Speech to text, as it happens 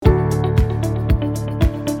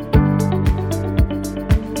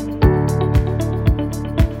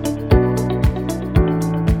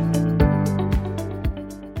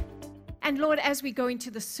as we go into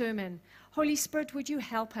the sermon, Holy Spirit, would you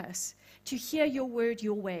help us to hear your word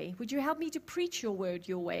your way? Would you help me to preach your word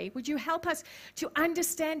your way? Would you help us to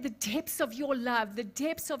understand the depths of your love, the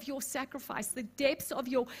depths of your sacrifice, the depths of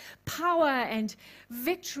your power and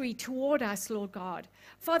victory toward us, Lord God?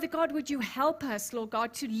 Father God, would you help us, Lord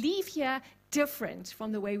God, to leave here different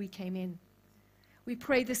from the way we came in? We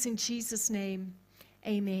pray this in Jesus' name.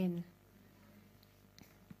 Amen.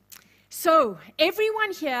 So,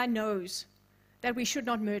 everyone here knows that we should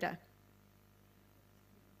not murder.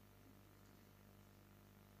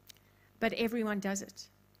 But everyone does it.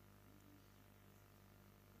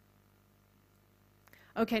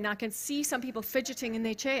 Okay, now I can see some people fidgeting in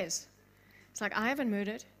their chairs. It's like, I haven't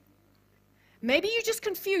murdered. Maybe you're just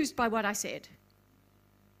confused by what I said.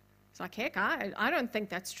 It's like, heck, I don't think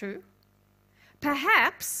that's true.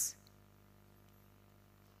 Perhaps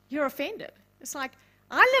you're offended. It's like,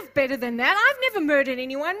 I live better than that. I've never murdered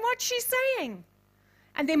anyone. What's she saying?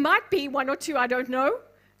 And there might be one or two, I don't know,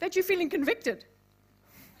 that you're feeling convicted.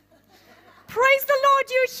 Praise the Lord,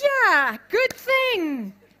 you're here. Good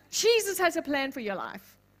thing. Jesus has a plan for your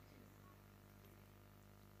life.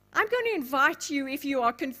 I'm going to invite you, if you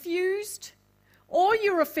are confused or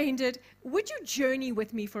you're offended, would you journey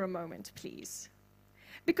with me for a moment, please?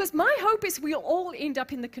 Because my hope is we'll all end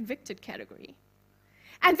up in the convicted category.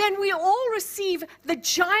 And then we'll all receive the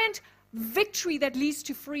giant victory that leads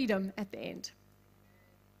to freedom at the end.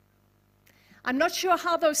 I'm not sure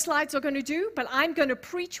how those slides are going to do, but I'm going to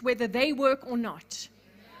preach whether they work or not.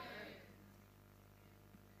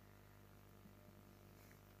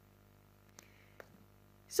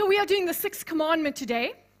 So we are doing the 6th commandment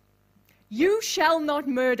today. You shall not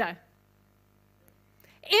murder.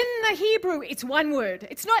 In the Hebrew, it's one word.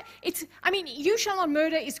 You shall not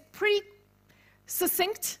murder is pretty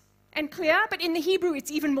succinct and clear, but in the Hebrew,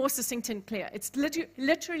 it's even more succinct and clear. It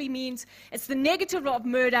literally means, it's the negative of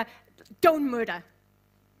murder. Don't murder.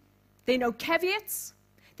 There are no caveats.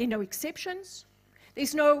 There are no exceptions.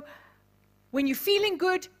 There's no, when you're feeling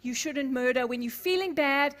good, you shouldn't murder. When you're feeling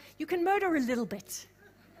bad, you can murder a little bit.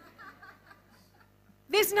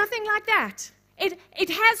 There's nothing like that. It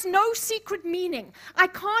has no secret meaning. I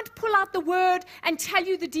can't pull out the word and tell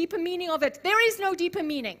you the deeper meaning of it. There is no deeper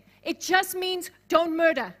meaning. It just means don't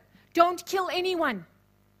murder. Don't kill anyone.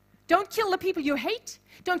 Don't kill the people you hate.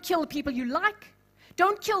 Don't kill the people you like.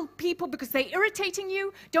 Don't kill people because they're irritating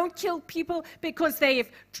you. Don't kill people because they've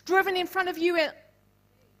driven in front of you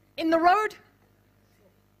in the road.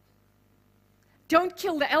 Don't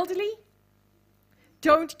kill the elderly.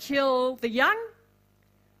 Don't kill the young.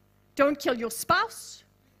 Don't kill your spouse.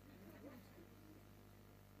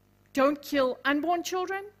 Don't kill unborn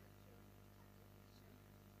children.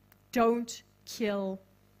 Don't kill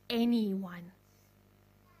anyone.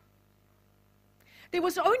 There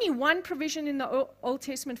was only one provision in the Old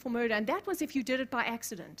Testament for murder, and that was if you did it by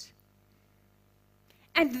accident.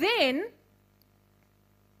 And then,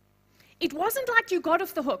 it wasn't like you got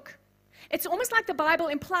off the hook. It's almost like the Bible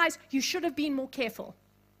implies you should have been more careful.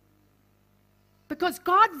 Because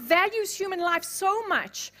God values human life so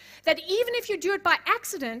much that even if you do it by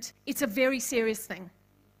accident, it's a very serious thing.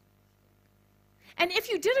 And if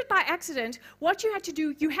you did it by accident, what you had to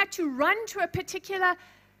do, you had to run to a particular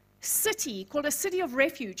city called a city of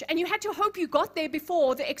refuge, and you had to hope you got there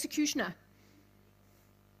before the executioner.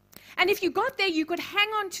 And if you got there, you could hang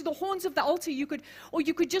on to the horns of the altar, you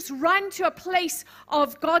could just run to a place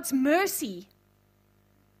of God's mercy.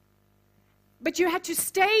 But you had to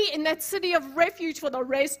stay in that city of refuge for the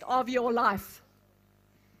rest of your life.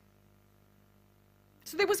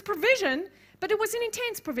 So there was provision, but it was an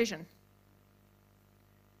intense provision.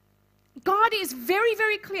 God is very,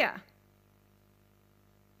 very clear.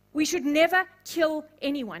 We should never kill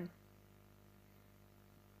anyone.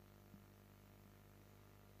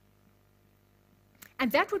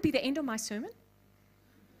 And that would be the end of my sermon,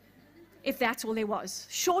 if that's all there was.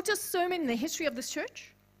 Shortest sermon in the history of this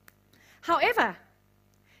church. However,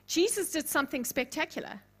 Jesus did something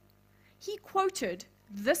spectacular. He quoted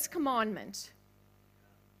this commandment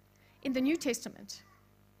in the New Testament,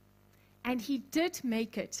 and he did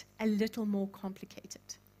make it a little more complicated.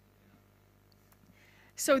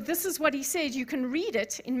 So this is what he said. You can read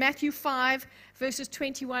it in Matthew 5, verses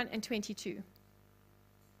 21 and 22.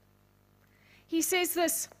 He says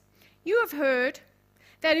this, "You have heard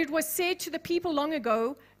that it was said to the people long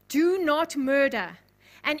ago, 'Do not murder,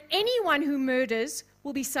 and anyone who murders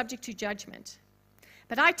will be subject to judgment.'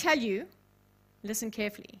 But I tell you," listen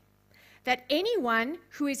carefully, "that anyone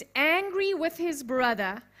who is angry with his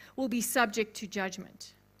brother will be subject to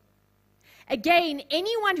judgment. Again,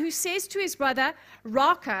 anyone who says to his brother,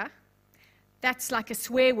 'Raka,' that's like a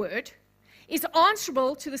swear word, is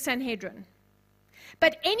answerable to the Sanhedrin.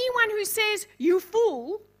 But anyone who says, "You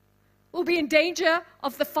fool," will be in danger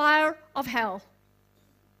of the fire of hell.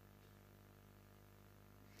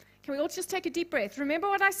 Can we all just take a deep breath? Remember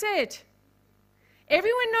what I said.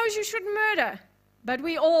 Everyone knows you shouldn't murder, but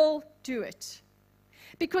we all do it.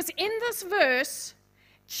 Because in this verse,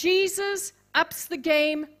 Jesus ups the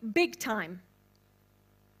game big time.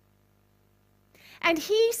 And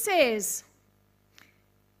he says,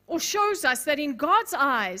 or shows us that in God's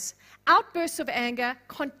eyes, outbursts of anger,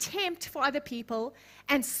 contempt for other people,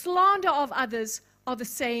 and slander of others are the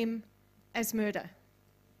same as murder.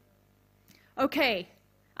 Okay,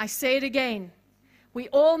 I say it again. We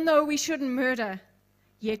all know we shouldn't murder,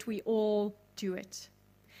 yet we all do it.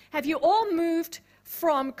 Have you all moved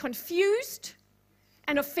from confused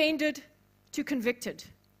and offended to convicted?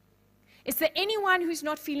 Is there anyone who's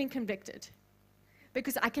not feeling convicted?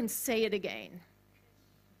 Because I can say it again.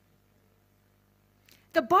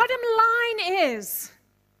 The bottom line is,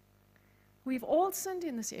 we've all sinned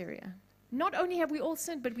in this area. Not only have we all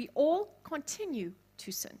sinned, but we all continue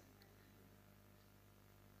to sin.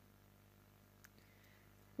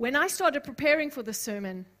 When I started preparing for the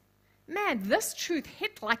sermon, man, this truth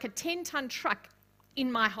hit like a 10-ton truck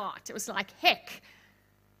in my heart. It was like, heck.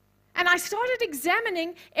 And I started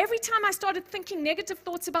examining every time I started thinking negative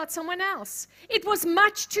thoughts about someone else. It was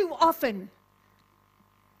much too often.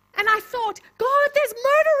 And I thought, God, there's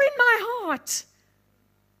murder in my heart.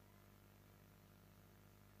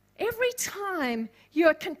 Every time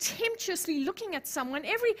you're contemptuously looking at someone,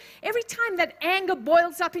 every time that anger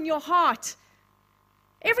boils up in your heart,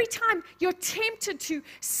 every time you're tempted to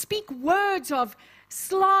speak words of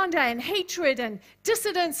slander and hatred and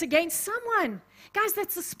dissidence against someone, guys,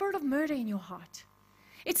 that's the spirit of murder in your heart.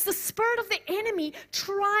 It's the spirit of the enemy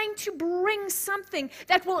trying to bring something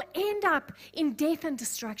that will end up in death and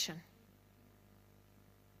destruction.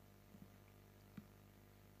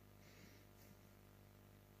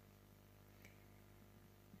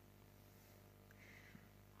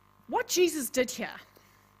 What Jesus did here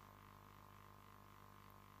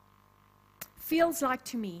feels like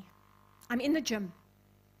to me, I'm in the gym,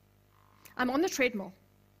 I'm on the treadmill,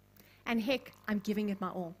 and heck, I'm giving it my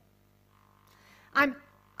all.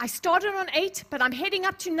 I started on 8, but I'm heading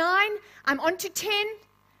up to 9. I'm on to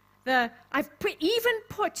 10. I've even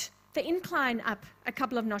put the incline up a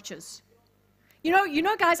couple of notches. You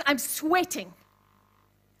know, guys, I'm sweating.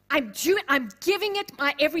 I'm giving it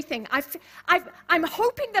my everything. I'm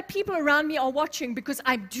hoping that people around me are watching because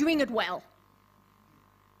I'm doing it well.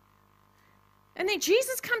 And then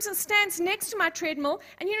Jesus comes and stands next to my treadmill,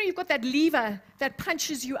 and you've got that lever that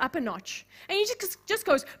punches you up a notch. And he just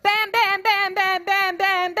goes bam, bam, bam, bam, bam,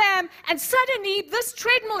 bam, bam, and suddenly this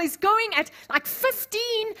treadmill is going at like 15,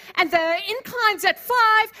 and the incline's at 5,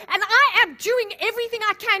 and I am doing everything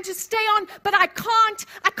I can to stay on, but I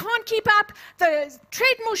can't keep up. The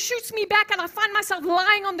treadmill shoots me back, and I find myself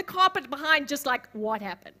lying on the carpet behind, just like, what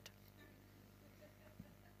happened?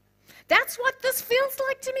 That's what this feels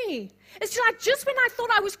like to me. It's like just when I thought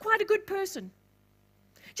I was quite a good person,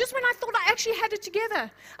 just when I thought I actually had it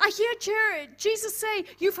together, I hear Jesus say,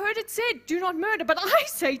 "You've heard it said, do not murder, but I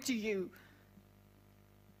say to you,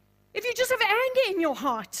 if you just have anger in your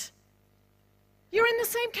heart, you're in the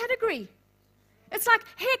same category." It's like,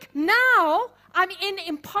 heck, now I'm in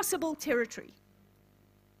impossible territory.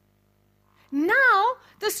 Now,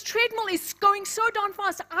 this treadmill is going so darn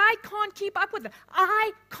fast, I can't keep up with it.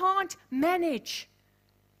 I can't manage.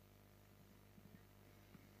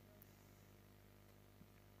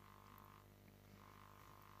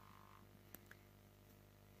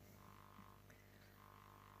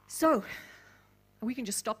 So, we can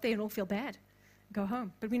just stop there and all feel bad, go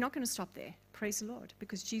home. But we're not going to stop there, praise the Lord,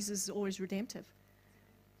 because Jesus is always redemptive.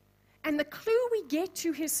 And the clue we get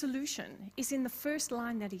to his solution is in the first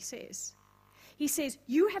line that he says. He says,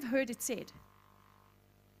 "You have heard it said."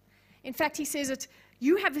 In fact, he says it,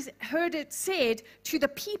 "You have heard it said to the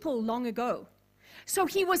people long ago." So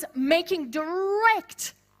he was making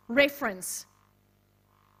direct reference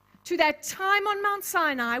to that time on Mount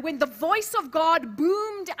Sinai when the voice of God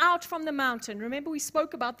boomed out from the mountain. Remember, we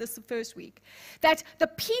spoke about this the first week. That the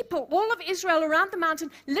people, all of Israel around the mountain,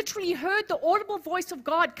 literally heard the audible voice of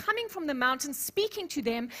God coming from the mountain, speaking to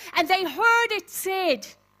them, and they heard it said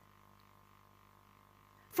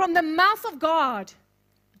from the mouth of God,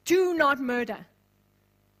 "Do not murder."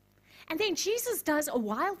 And then Jesus does a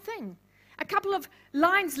wild thing. A couple of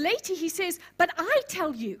lines later, he says, "But I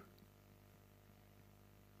tell you."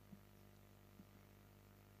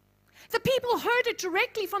 The people heard it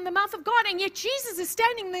directly from the mouth of God, and yet Jesus is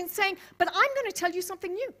standing there saying, "But I'm going to tell you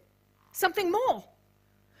something new, something more."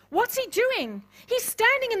 What's he doing? He's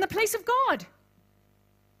standing in the place of God.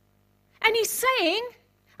 And he's saying,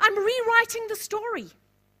 I'm rewriting the story.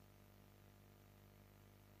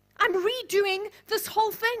 I'm redoing this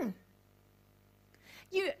whole thing.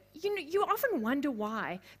 You often wonder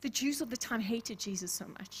why the Jews of the time hated Jesus so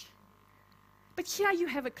much. But here you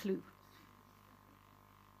have a clue.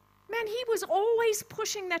 Man, he was always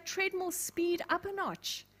pushing that treadmill speed up a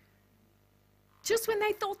notch. Just when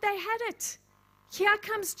they thought they had it, here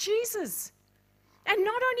comes Jesus. And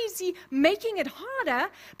not only is he making it harder,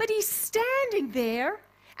 but he's standing there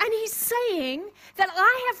and he's saying that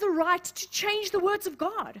I have the right to change the words of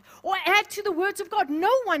God or add to the words of God.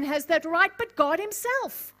 No one has that right but God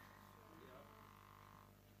himself.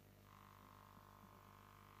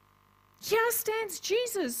 Here stands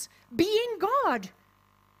Jesus being God,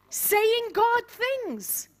 saying God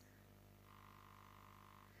things.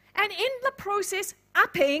 And in the process,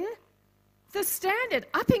 upping the standard,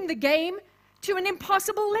 upping the game to an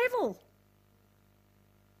impossible level.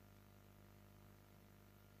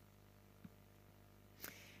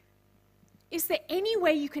 Is there any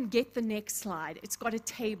way you can get the next slide? It's got a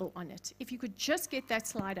table on it. If you could just get that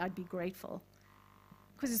slide, I'd be grateful,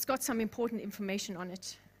 because it's got some important information on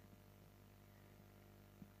it.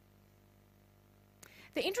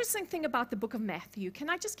 The interesting thing about the book of Matthew, can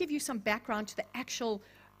I just give you some background to the actual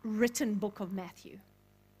written book of Matthew?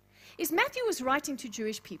 Is Matthew was writing to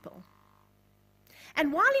Jewish people.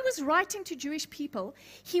 And while he was writing to Jewish people,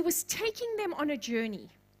 he was taking them on a journey.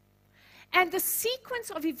 And the sequence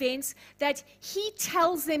of events that he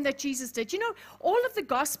tells them that Jesus did. You know, all of the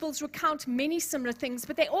Gospels recount many similar things,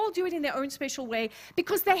 but they all do it in their own special way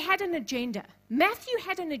because they had an agenda. Matthew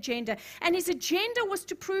had an agenda, and his agenda was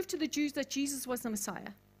to prove to the Jews that Jesus was the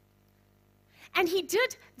Messiah. And he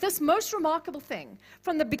did this most remarkable thing.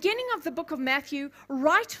 From the beginning of the book of Matthew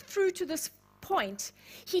right through to this point,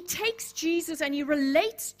 he takes Jesus and he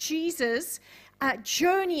relates Jesus'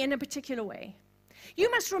 journey in a particular way. You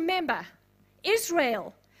must remember,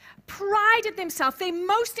 Israel prided themselves. Their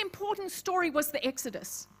most important story was the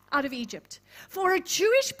Exodus out of Egypt. For a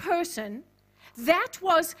Jewish person, that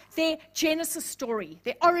was their Genesis story,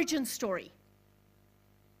 their origin story.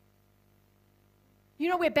 You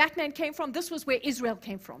know where Batman came from? This was where Israel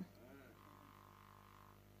came from.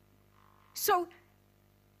 So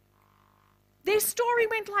their story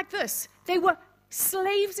went like this. They were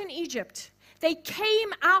slaves in Egypt. They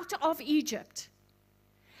came out of Egypt.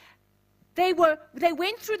 They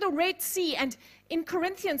went through the Red Sea, and in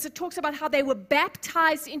Corinthians it talks about how they were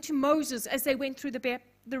baptized into Moses as they went through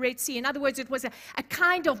the Red Sea. In other words, it was a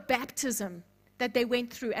kind of baptism that they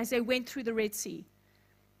went through as they went through the Red Sea.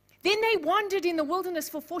 Then they wandered in the wilderness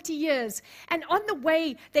for 40 years, and on the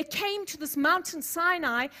way they came to this mountain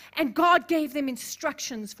Sinai, and God gave them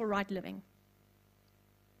instructions for right living.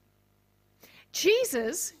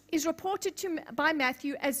 Jesus is reported by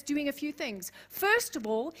Matthew as doing a few things. First of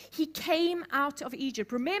all, he came out of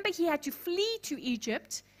Egypt. Remember, he had to flee to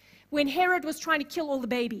Egypt when Herod was trying to kill all the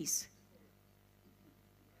babies.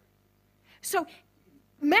 So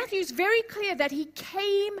Matthew's very clear that he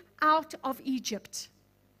came out of Egypt.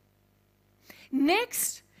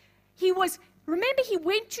 Next, he went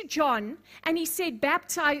to John and he said,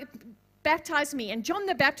 baptize me. And John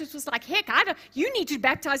the Baptist was like, heck, you need to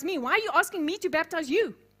baptize me. Why are you asking me to baptize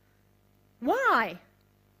you? Why?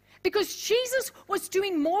 Because Jesus was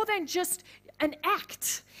doing more than just an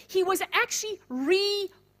act. He was actually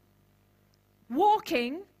re-walking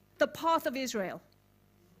the path of Israel.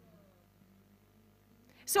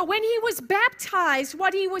 So when he was baptized,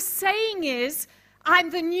 what he was saying is, I'm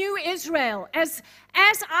the new Israel. As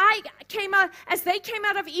they came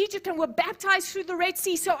out of Egypt and were baptized through the Red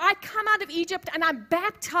Sea, so I come out of Egypt and I'm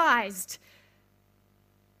baptized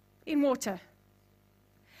in water.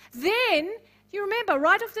 Then, you remember,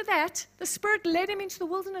 right after that, the Spirit led him into the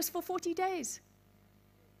wilderness for 40 days.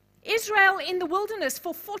 Israel in the wilderness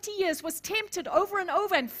for 40 years was tempted over and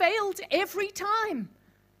over and failed every time.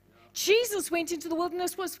 Jesus went into the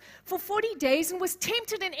wilderness for 40 days and was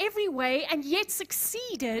tempted in every way and yet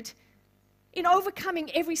succeeded in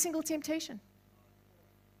overcoming every single temptation.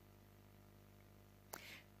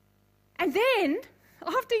 And then,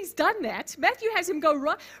 after he's done that, Matthew has him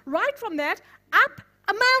go right from that up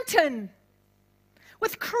a mountain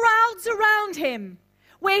with crowds around him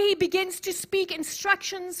where he begins to speak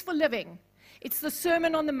instructions for living. It's the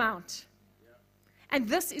Sermon on the Mount. And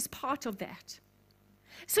this is part of that.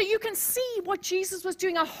 So you can see what Jesus was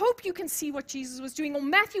doing. I hope you can see what Jesus was doing. Or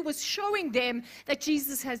Matthew was showing them that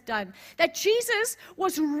Jesus has done. That Jesus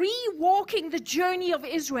was re-walking the journey of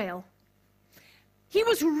Israel. He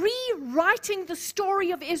was rewriting the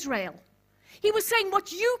story of Israel. He was saying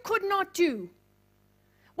what you could not do,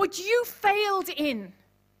 what you failed in,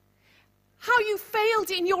 how you failed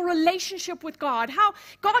in your relationship with God, how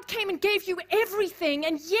God came and gave you everything,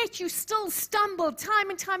 and yet you still stumbled time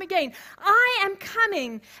and time again. I am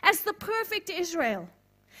coming as the perfect Israel,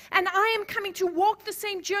 and I am coming to walk the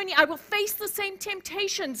same journey. I will face the same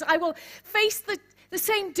temptations. I will face the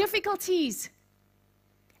same difficulties.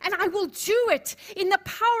 And I will do it in the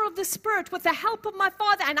power of the Spirit with the help of my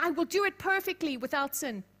Father, and I will do it perfectly without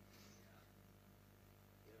sin.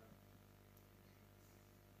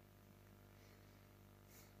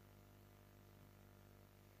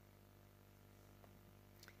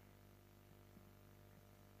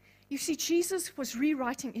 You see, Jesus was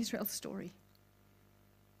rewriting Israel's story.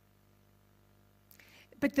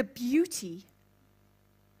 But the beauty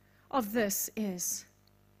of this is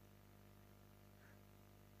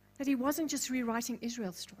that he wasn't just rewriting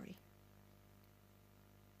Israel's story.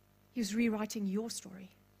 He was rewriting your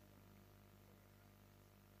story.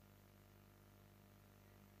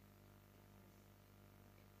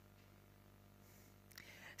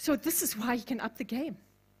 So this is why he can up the game.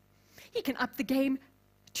 He can up the game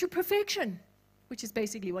to perfection, which is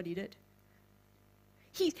basically what he did.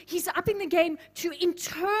 He's upping the game to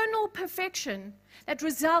internal perfection that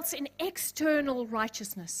results in external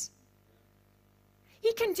righteousness.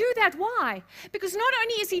 He can do that. Why? Because not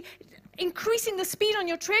only is he increasing the speed on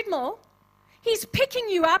your treadmill, he's picking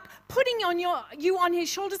you up, putting you on his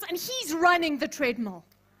shoulders, and he's running the treadmill.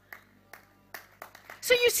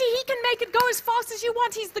 So you see, he can make it go as fast as you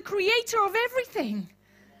want. He's the creator of everything.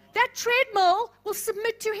 That treadmill will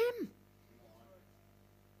submit to him.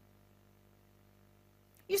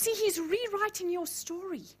 You see, he's rewriting your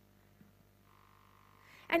story.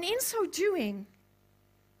 And in so doing,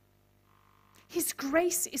 his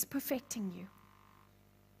grace is perfecting you.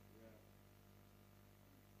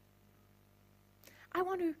 I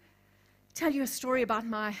want to tell you a story about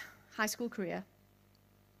my high school career.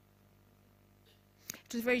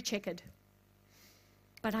 It was very checkered,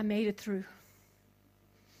 but I made it through.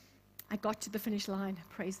 I got to the finish line,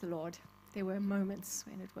 praise the Lord. There were moments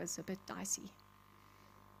when it was a bit dicey.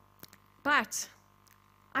 But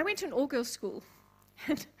I went to an all-girls school,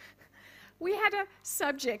 and we had a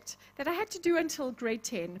subject that I had to do until grade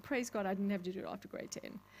 10. Praise God, I didn't have to do it after grade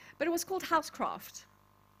 10. But it was called housecraft.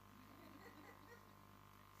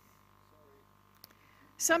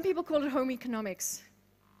 Some people call it home economics.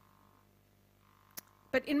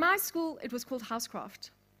 But in my school, it was called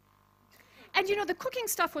housecraft. And you know, the cooking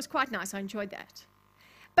stuff was quite nice. I enjoyed that.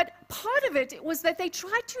 But part of it was that they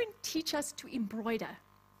tried to teach us to embroider.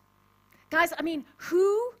 Guys, I mean,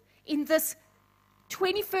 who in this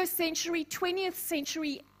 21st century, 20th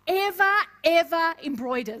century ever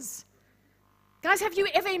embroiders? Guys, have you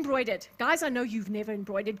ever embroidered? Guys, I know you've never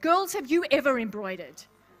embroidered. Girls, have you ever embroidered?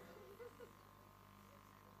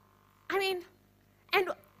 I mean, and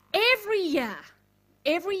every year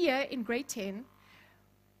in grade 10,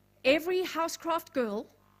 every housecraft girl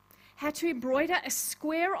had to embroider a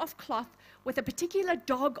square of cloth with a particular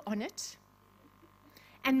dog on it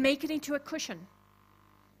and make it into a cushion.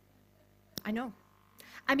 I know.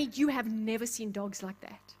 I mean, you have never seen dogs like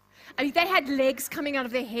that. I mean, they had legs coming out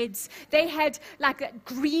of their heads. They had, like,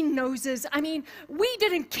 green noses. I mean, we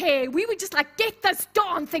didn't care. We were just like, get this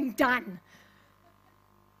darn thing done.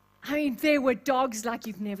 I mean, there were dogs like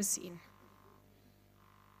you've never seen.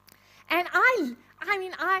 And I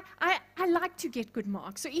like to get good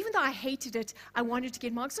marks. So even though I hated it, I wanted to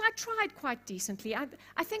get marks. So I tried quite decently.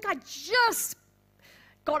 I think I just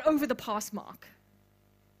got over the pass mark.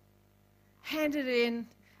 Handed it in.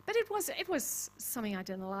 But it was something I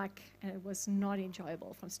didn't like, and it was not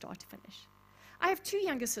enjoyable from start to finish. I have two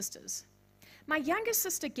younger sisters. My younger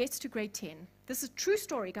sister gets to grade 10. This is a true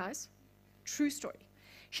story, guys. True story.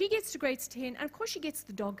 She gets to grade 10, and of course she gets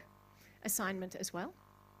the dog assignment as well.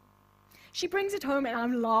 She brings it home, and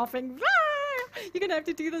I'm laughing. Ah, you're going to have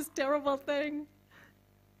to do this terrible thing.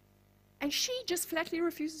 And she just flatly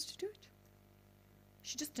refuses to do it.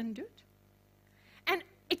 She just didn't do it. And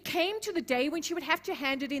it came to the day when she would have to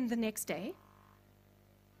hand it in the next day,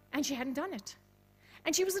 and she hadn't done it.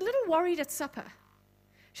 And she was a little worried at supper.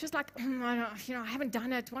 She was like, I haven't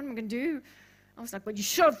done it. What am I going to do? I was like, well, you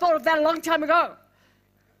should have thought of that a long time ago.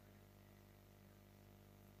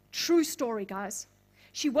 True story, guys.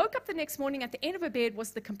 She woke up the next morning, at the end of her bed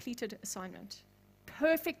was the completed assignment.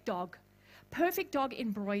 Perfect dog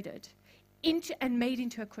embroidered and made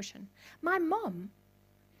into a cushion. My mom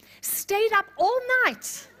stayed up all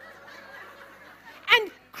night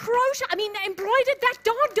and embroidered that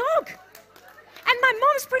dog. And my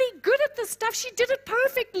mom's pretty good at this stuff. She did it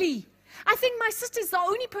perfectly. I think my sister's the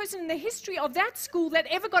only person in the history of that school that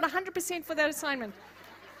ever got 100% for that assignment.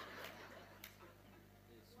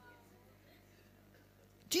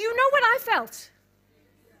 Do you know what I felt?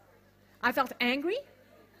 I felt angry.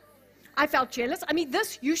 I felt jealous. I mean,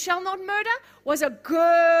 this, you shall not murder, was a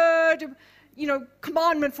good,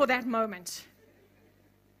 commandment for that moment.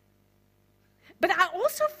 But I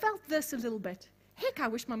also felt this a little bit. Heck, I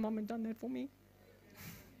wish my mom had done that for me.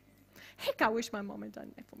 Heck, I wish my mom had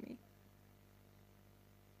done that for me.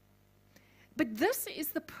 But this is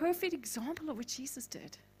the perfect example of what Jesus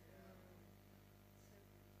did.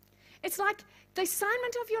 It's like the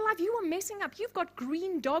assignment of your life, you are messing up. You've got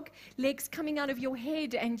green dog legs coming out of your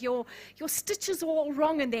head, and your stitches are all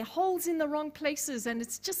wrong, and there are holes in the wrong places, and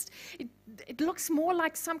it's just, it looks more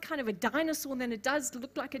like some kind of a dinosaur than it does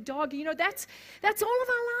look like a dog. That's all of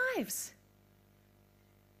our lives.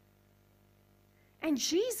 And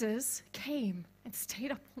Jesus came and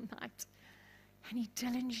stayed up all night, and he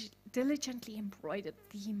diligently embroidered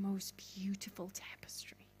the most beautiful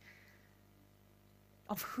tapestry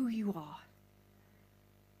of who you are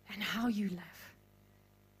and how you live.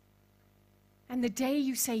 And the day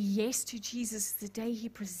you say yes to Jesus is the day he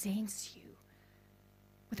presents you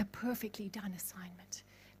with a perfectly done assignment,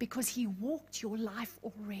 because he walked your life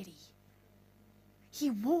already. He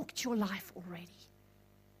walked your life already.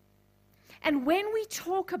 And when we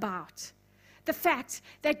talk about the fact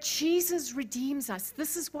that Jesus redeems us,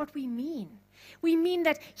 this is what we mean. We mean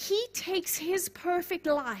that he takes his perfect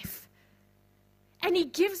life and he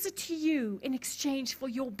gives it to you in exchange for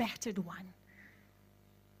your battered one.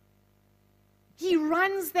 He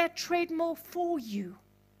runs that treadmill for you.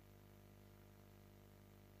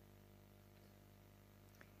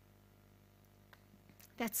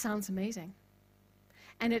 That sounds amazing.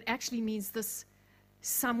 And it actually means this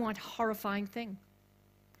somewhat horrifying thing,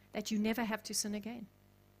 that you never have to sin again.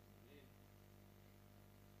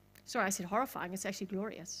 Sorry, I said horrifying. It's actually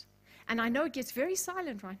glorious. And I know it gets very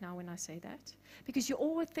silent right now when I say that, because you're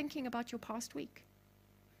all thinking about your past week.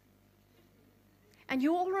 And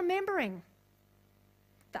you're all remembering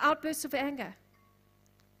the outbursts of anger,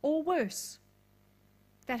 or worse,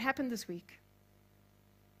 that happened this week.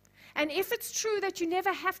 And if it's true that you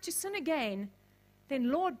never have to sin again, then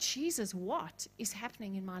Lord Jesus, what is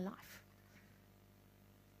happening in my life?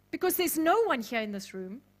 Because there's no one here in this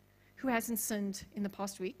room who hasn't sinned in the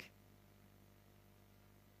past week.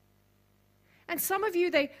 And some of you,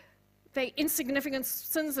 they insignificant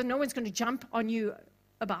sins that no one's going to jump on you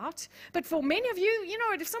about. But for many of you,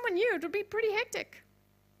 if someone knew, it would be pretty hectic.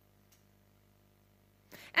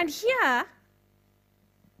 And here,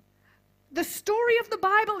 the story of the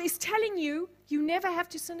Bible is telling you, you never have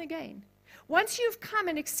to sin again. Once you've come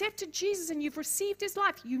and accepted Jesus and you've received his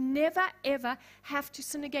life, you never, ever have to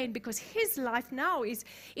sin again, because his life now is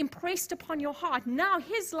impressed upon your heart. Now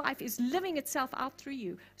his life is living itself out through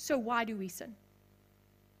you. So why do we sin?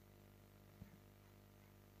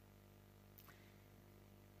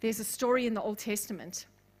 There's a story in the Old Testament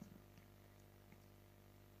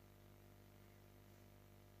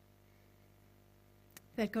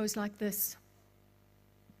that goes like this.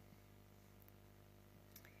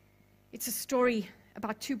 It's a story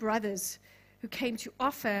about two brothers who came to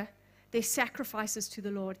offer their sacrifices to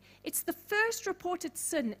the Lord. It's the first reported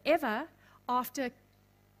sin ever after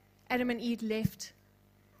Adam and Eve left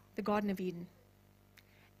the Garden of Eden.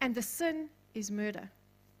 And the sin is murder.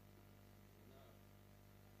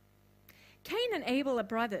 Cain and Abel are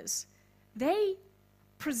brothers. They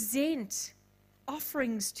present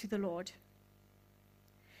offerings to the Lord.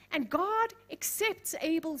 And God accepts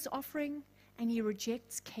Abel's offering, and he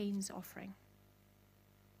rejects Cain's offering.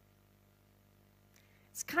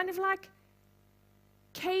 It's kind of like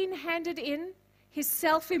Cain handed in his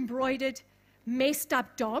self-embroidered, messed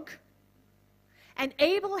up dog, and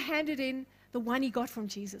Abel handed in the one he got from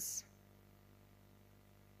Jesus.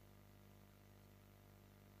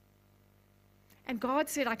 And God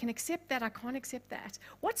said, I can accept that, I can't accept that.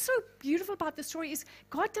 What's so beautiful about the story is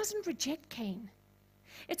God doesn't reject Cain.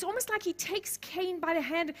 It's almost like he takes Cain by the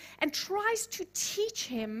hand and tries to teach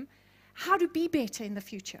him how to be better in the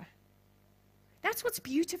future. That's what's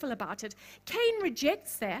beautiful about it. Cain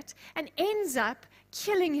rejects that and ends up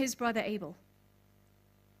killing his brother Abel.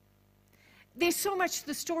 There's so much to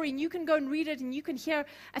the story, and you can go and read it, and you can hear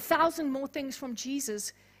 1,000 more things from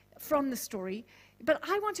Jesus from the story. But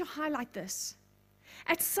I want to highlight this.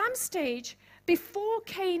 At some stage, before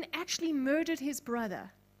Cain actually murdered his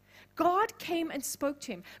brother, God came and spoke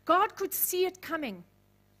to him. God could see it coming.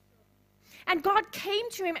 And God came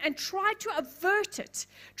to him and tried to avert it,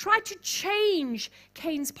 tried to change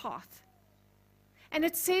Cain's path. And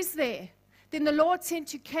it says there, then the Lord said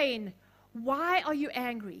to Cain, Why are you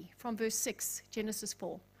angry? From verse 6, Genesis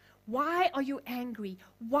 4. Why are you angry?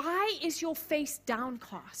 Why is your face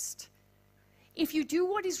downcast? If you do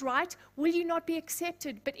what is right, will you not be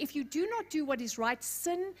accepted? But if you do not do what is right,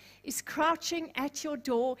 sin is crouching at your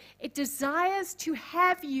door. It desires to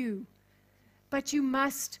have you, but you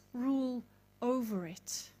must rule over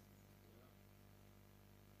it.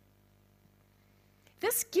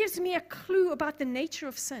 This gives me a clue about the nature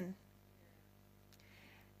of sin.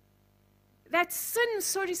 That sin,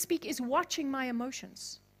 so to speak, is watching my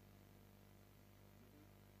emotions.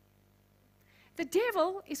 The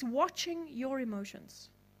devil is watching your emotions.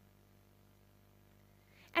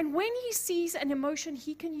 And when he sees an emotion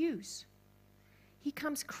he can use, he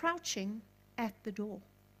comes crouching at the door.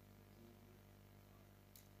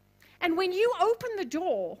 And when you open the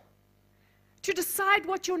door to decide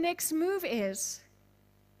what your next move is,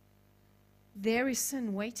 there is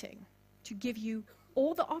sin waiting to give you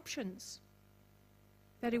all the options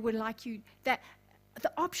that it would like you, that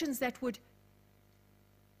the options that would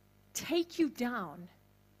take you down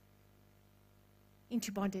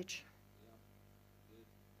into bondage.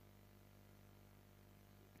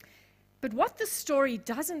 But what the story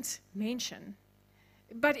doesn't mention,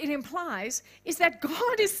 but it implies, is that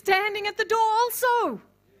God is standing at the door also.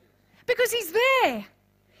 Because he's there.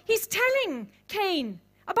 He's telling Cain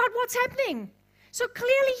about what's happening. So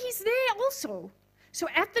clearly he's there also. So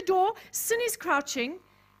at the door, sin is crouching,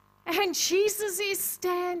 and Jesus is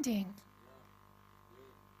standing.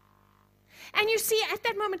 And you see, at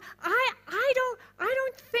that moment, I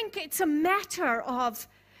don't think it's a matter of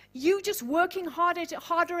you just working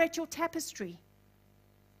harder at your tapestry.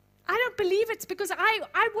 I don't believe it's because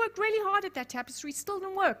I worked really hard at that tapestry, still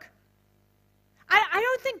didn't work. I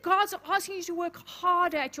don't think God's asking you to work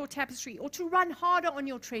harder at your tapestry or to run harder on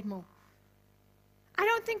your treadmill. I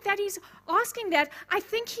don't think that he's asking that. I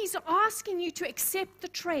think he's asking you to accept the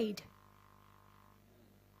trade.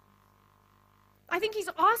 I think he's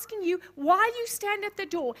asking you, while you stand at the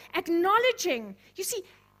door, acknowledging. You see,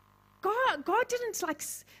 God didn't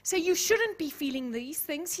say you shouldn't be feeling these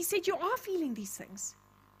things. He said you are feeling these things.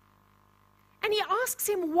 And he asks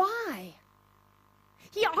him why.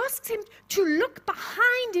 He asks him to look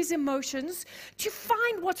behind his emotions to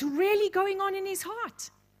find what's really going on in his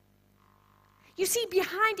heart. You see,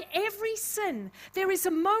 behind every sin, there is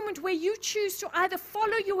a moment where you choose to either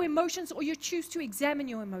follow your emotions or you choose to examine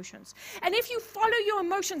your emotions. And if you follow your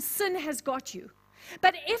emotions, sin has got you.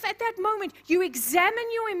 But if at that moment you examine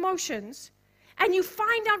your emotions and you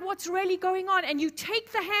find out what's really going on and you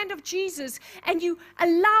take the hand of Jesus and you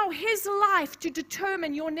allow his life to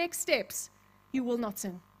determine your next steps, you will not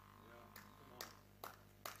sin.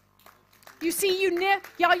 You see, yeah,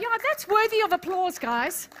 that's worthy of applause,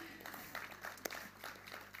 guys.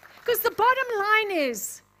 Because the bottom line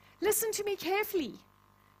is, listen to me carefully,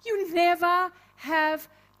 you never have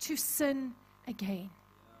to sin again.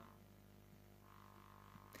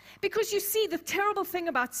 Because you see, the terrible thing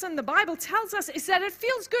about sin, the Bible tells us, is that it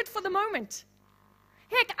feels good for the moment.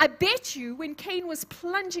 Heck, I bet you when Cain was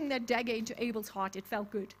plunging that dagger into Abel's heart, it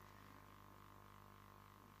felt good.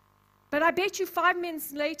 But I bet you 5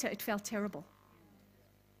 minutes later, it felt terrible.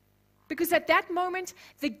 Because at that moment,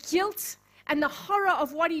 the guilt and the horror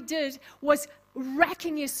of what he did was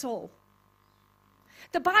racking his soul.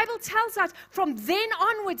 The Bible tells us from then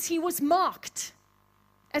onwards, he was marked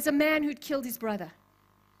as a man who'd killed his brother.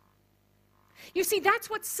 You see, that's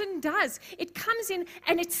what sin does. It comes in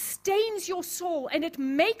and it stains your soul and it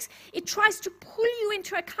tries to pull you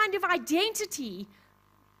into a kind of identity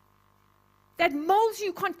that molds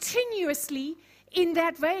you continuously in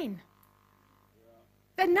that vein.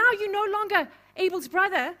 That now you're no longer Abel's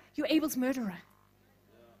brother, you're Abel's murderer.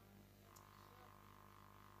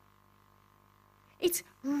 It's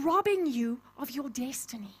robbing you of your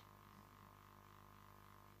destiny.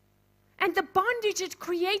 And the bondage it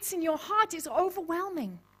creates in your heart is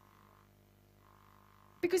overwhelming.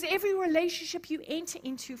 Because every relationship you enter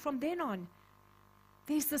into from then on,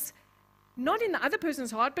 there's this, not in the other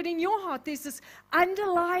person's heart, but in your heart, there's this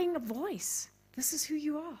underlying voice. This is who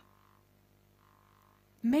you are.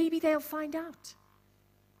 Maybe they'll find out.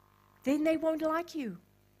 Then they won't like you.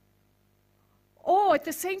 Or at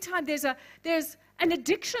the same time, there's an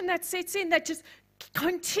addiction that sets in that just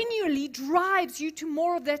continually drives you to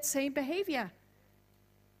more of that same behavior.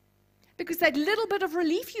 Because that little bit of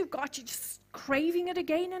relief you've got, you're just craving it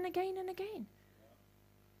again and again and again.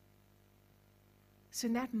 So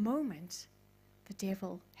in that moment, the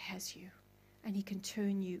devil has you, and he can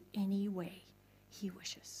turn you any way he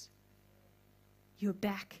wishes. You're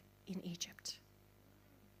back in Egypt.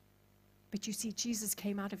 But you see, Jesus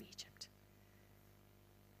came out of Egypt.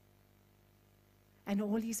 And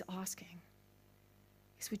all he's asking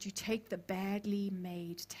is, would you take the badly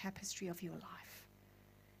made tapestry of your life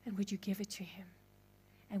and would you give it to him?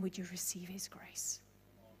 And would you receive his grace?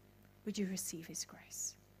 Would you receive his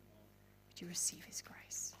grace? Would you receive his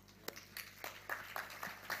grace?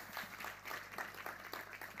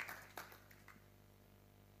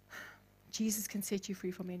 Jesus can set you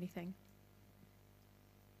free from anything.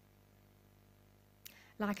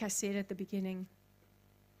 Like I said at the beginning,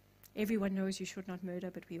 everyone knows you should not murder,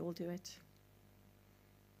 but we all do it.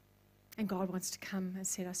 And God wants to come and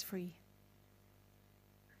set us free.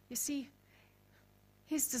 You see,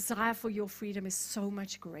 his desire for your freedom is so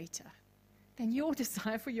much greater than your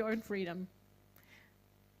desire for your own freedom.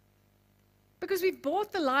 Because we've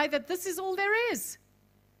bought the lie that this is all there is.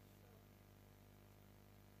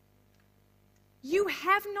 You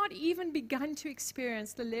have not even begun to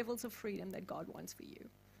experience the levels of freedom that God wants for you.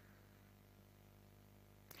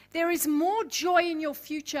 There is more joy in your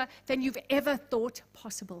future than you've ever thought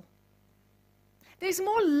possible. There's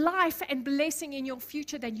more life and blessing in your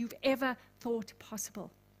future than you've ever thought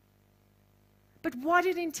possible. But what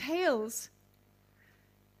it entails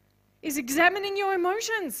is examining your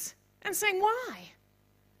emotions and saying, why?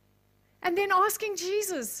 And then asking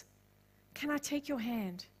Jesus, can I take your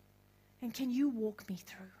hand? And can you walk me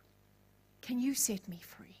through? Can you set me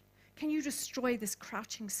free? Can you destroy this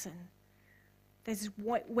crouching sin that's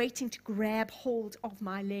waiting to grab hold of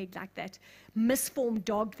my leg like that misformed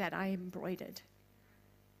dog that I embroidered?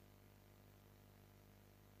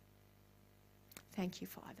 Thank you,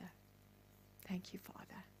 Father. Thank you,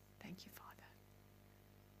 Father. Thank you, Father.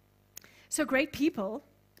 So great people,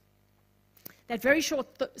 that very short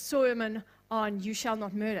sermon on you shall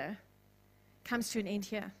not murder comes to an end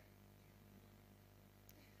here.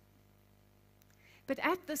 But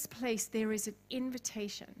at this place, there is an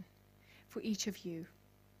invitation for each of you,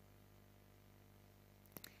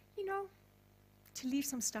 to leave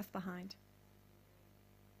some stuff behind.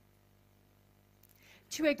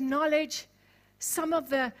 To acknowledge some of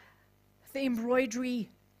the embroidery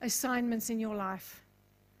assignments in your life.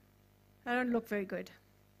 I don't look very good.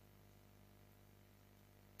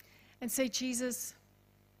 And say, Jesus,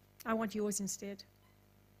 I want yours instead.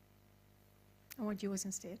 I want yours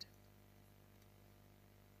instead.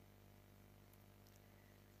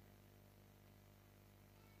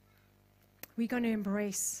 We're going to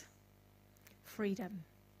embrace freedom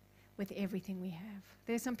with everything we have.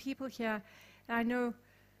 There's some people here, and I know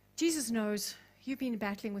Jesus knows you've been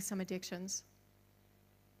battling with some addictions.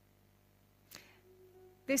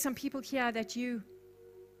 There's some people here that you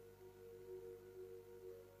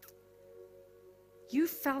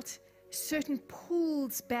felt certain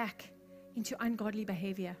pulls back into ungodly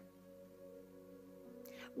behavior.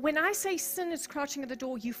 When I say sin is crouching at the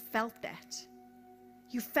door, you felt that.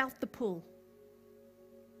 You felt the pull.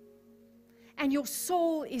 And your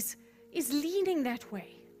soul is leaning that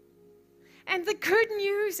way. And the good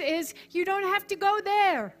news is you don't have to go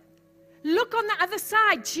there. Look on the other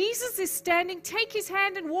side. Jesus is standing. Take his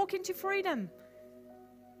hand and walk into freedom.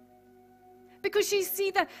 Because you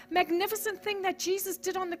see, the magnificent thing that Jesus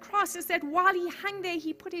did on the cross is that while he hung there,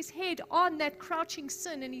 he put his head on that crouching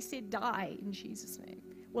sin and he said, die in Jesus' name.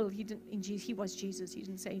 Well, he didn't. He was Jesus. He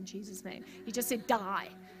didn't say in Jesus' name. He just said, die.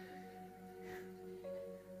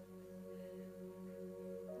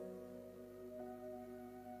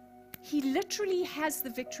 He literally has the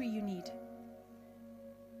victory you need.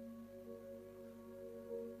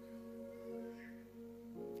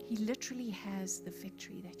 He literally has the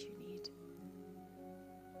victory that you need.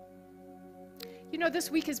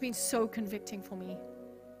 This week has been so convicting for me.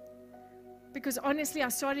 Because honestly, I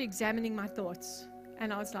started examining my thoughts.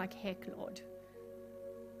 And I was like, heck, Lord.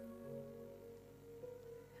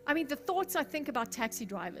 I mean, the thoughts I think about taxi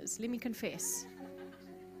drivers, let me confess.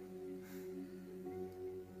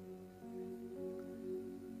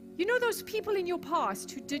 Those people in your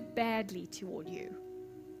past who did badly toward you.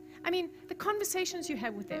 I mean, the conversations you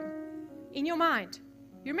have with them in your mind.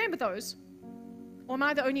 You remember those? Or am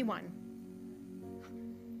I the only one?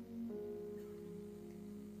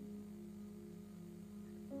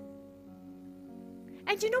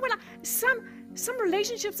 And you know what? Some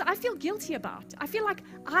relationships I feel guilty about. I feel like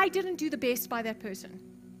I didn't do the best by that person.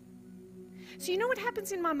 So you know what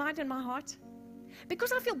happens in my mind and my heart?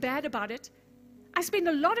 Because I feel bad about it, I spend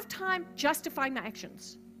a lot of time justifying my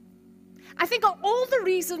actions. I think of all the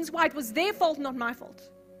reasons why it was their fault, not my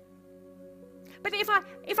fault. But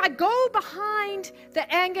if I go behind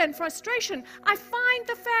the anger and frustration, I find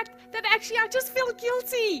the fact that actually I just feel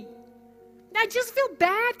guilty. I just feel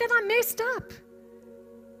bad that I messed up.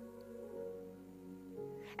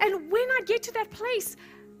 And when I get to that place,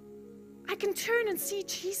 I can turn and see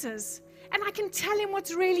Jesus, and I can tell him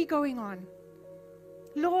what's really going on.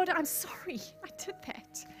 Lord, I'm sorry I did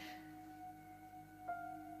that.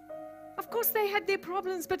 Of course, they had their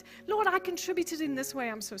problems, but Lord, I contributed in this way.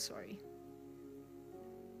 I'm so sorry.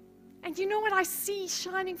 And you know what I see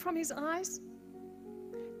shining from his eyes?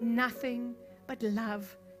 Nothing but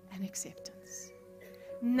love and acceptance.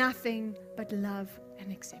 Nothing but love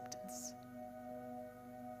and acceptance.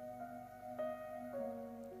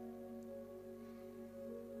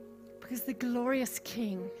 Because the glorious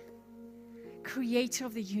King, creator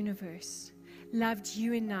of the universe, loved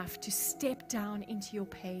you enough to step down into your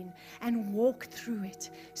pain and walk through it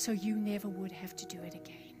so you never would have to do it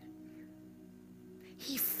again.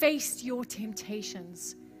 He faced your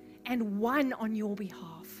temptations and won on your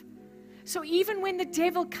behalf. So even when the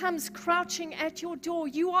devil comes crouching at your door,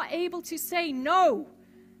 you are able to say, no,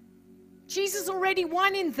 Jesus already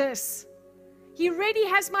won in this. He already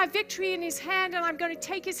has my victory in his hand, and I'm going to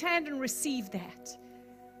take his hand and receive that.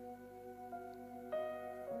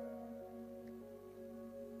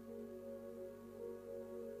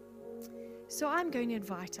 So I'm going to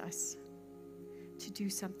invite us to do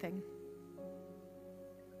something.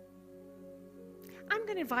 I'm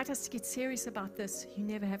going to invite us to get serious about this. You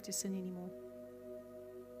never have to sin anymore.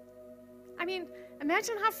 I mean,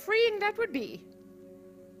 imagine how freeing that would be.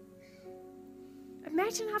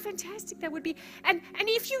 Imagine how fantastic that would be. And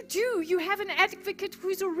if you do, you have an advocate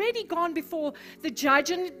who's already gone before the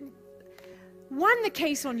judge and won the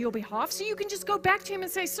case on your behalf. So you can just go back to him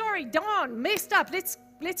and say, sorry, darn, messed up.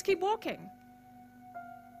 Let's keep walking.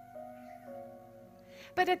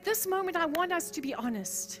 But at this moment, I want us to be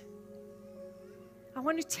honest. I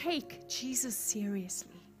want to take Jesus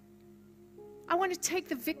seriously. I want to take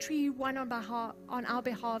the victory you won on our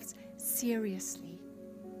behalves seriously.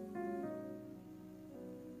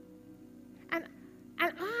 And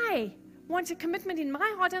I want a commitment in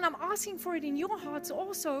my heart, and I'm asking for it in your hearts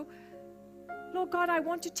also. Lord God, I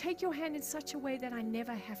want to take your hand in such a way that I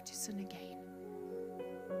never have to sin again.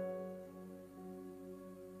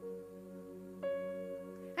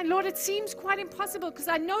 And Lord, it seems quite impossible because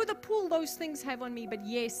I know the pull those things have on me, but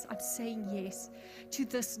yes, I'm saying yes to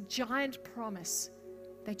this giant promise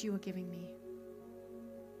that you are giving me.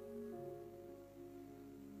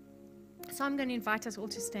 So I'm going to invite us all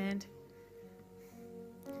to stand.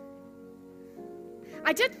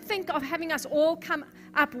 I did think of having us all come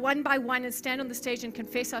up one by one and stand on the stage and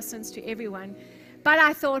confess our sins to everyone, but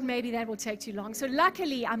I thought maybe that will take too long. So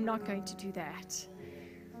luckily, I'm not going to do that.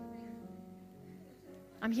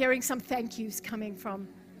 I'm hearing some thank yous coming from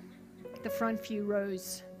the front few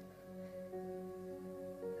rows.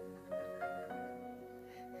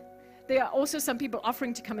 There are also some people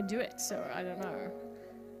offering to come and do it, so I don't know.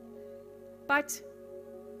 But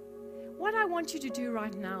what I want you to do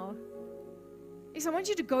right now is I want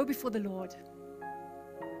you to go before the Lord.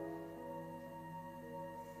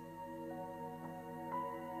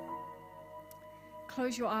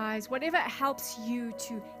 Close your eyes, whatever helps you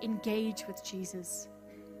to engage with Jesus.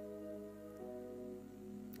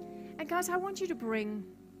 And guys, I want you to bring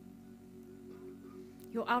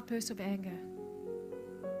your outbursts of anger,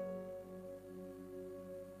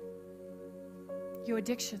 your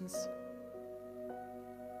addictions,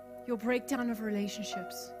 your breakdown of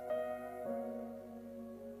relationships,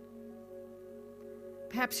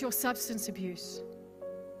 perhaps your substance abuse,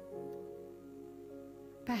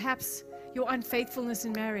 perhaps your unfaithfulness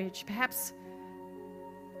in marriage, perhaps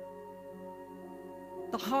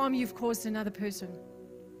the harm you've caused another person.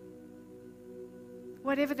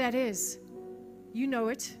 Whatever that is, you know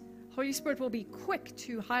it. Holy Spirit will be quick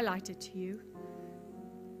to highlight it to you.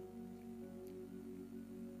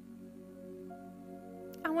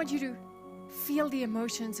 I want you to feel the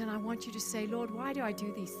emotions, and I want you to say, Lord, why do I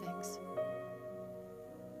do these things?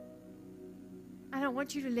 And I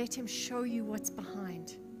want you to let him show you what's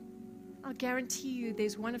behind. I'll guarantee you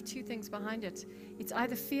there's one of two things behind it. It's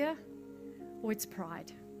either fear or it's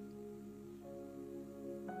pride.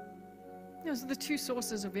 Those are the two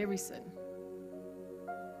sources of every sin.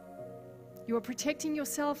 You are protecting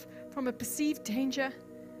yourself from a perceived danger,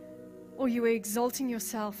 or you are exalting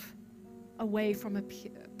yourself away from a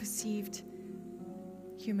perceived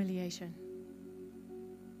humiliation.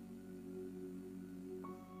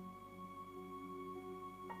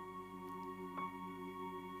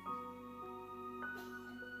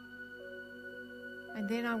 And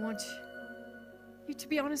then I want you to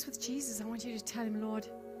be honest with Jesus. I want you to tell him, Lord,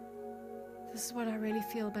 this is what I really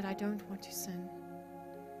feel, but I don't want to sin.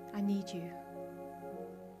 I need you.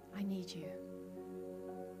 I need you.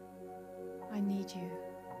 I need you.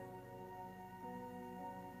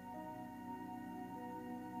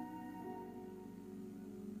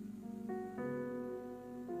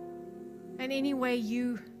 And any way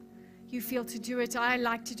you feel to do it, I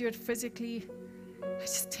like to do it physically. I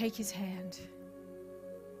just take his hand.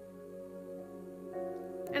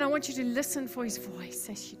 And I want you to listen for his voice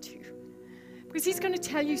as you do. Because he's going to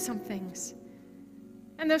tell you some things.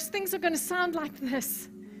 And those things are going to sound like this.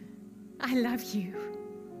 I love you.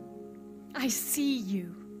 I see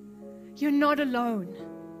you. You're not alone.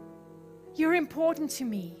 You're important to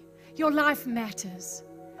me. Your life matters.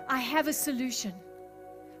 I have a solution.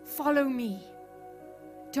 Follow me.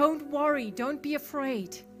 Don't worry. Don't be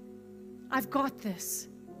afraid. I've got this.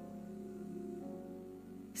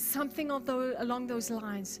 Something along those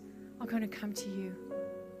lines are going to come to you.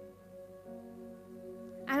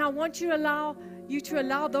 And I want you to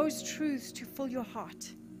allow those truths to fill your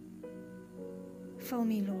heart. Fill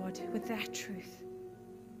me, Lord, with that truth.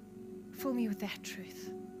 Fill me with that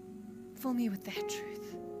truth. Fill me with that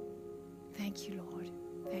truth. Thank you, Lord.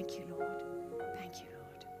 Thank you, Lord. Thank you,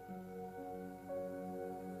 Lord.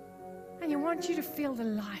 And I want you to feel the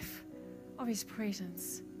life of his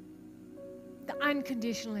presence, the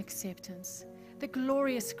unconditional acceptance, the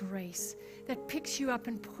glorious grace that picks you up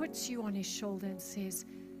and puts you on his shoulder and says,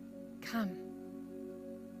 come,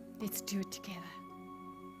 let's do it together.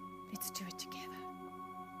 Let's do it together.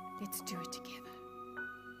 Let's do it together.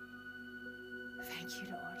 Thank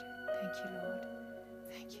you, Lord. Thank you, Lord.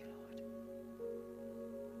 Thank you, Lord.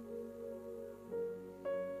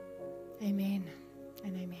 Amen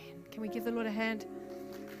and amen. Can we give the Lord a hand?